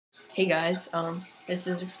Hey guys, this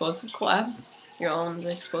is Explosive Collab. You're on the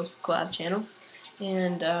Explosive Collab channel,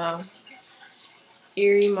 and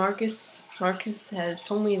Erie Marcus has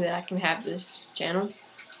told me that I can have this channel.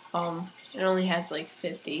 It only has like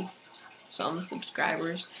 50 some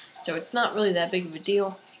subscribers, so it's not really that big of a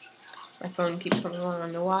deal. My phone keeps coming on, I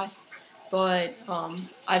don't know why, but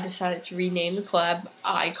I decided to rename the collab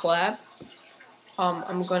iCollab.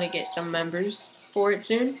 I'm gonna get some members for it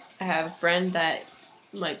soon. I have a friend that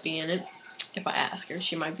might be in it. If I ask her,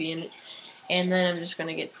 she might be in it. And then I'm just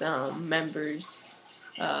gonna get some members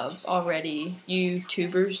of already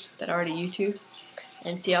YouTubers that already YouTube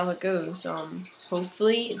and see how it goes.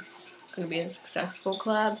 Hopefully it's gonna be a successful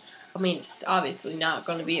collab. I mean, it's obviously not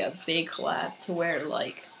gonna be a big collab to where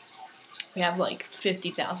like we have like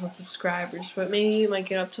 50,000 subscribers, but maybe you might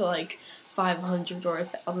get up to like 500 or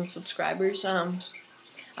 1,000 subscribers. I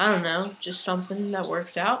don't know, just something that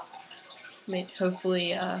works out.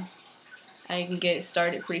 Hopefully, I can get it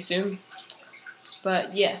started pretty soon.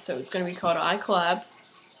 But yeah, so it's going to be called iCollab,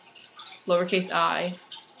 lowercase I,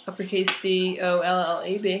 uppercase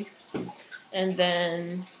COLLAB, and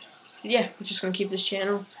then yeah, we're just going to keep this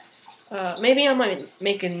channel. Maybe I might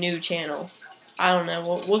make a new channel. I don't know.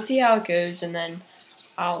 We'll see how it goes, and then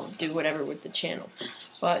I'll do whatever with the channel.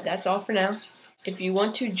 But that's all for now. If you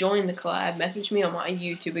want to join the collab, message me on my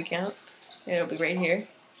YouTube account. It'll be right here.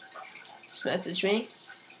 Just message me.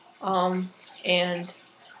 And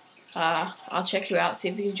I'll check you out, see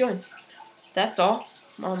if you can join. That's all.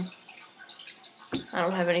 I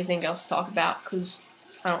don't have anything else to talk about because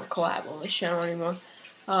I don't collab on this channel anymore.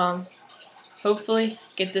 Hopefully,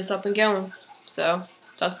 get this up and going. So,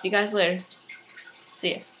 talk to you guys later.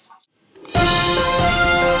 See ya.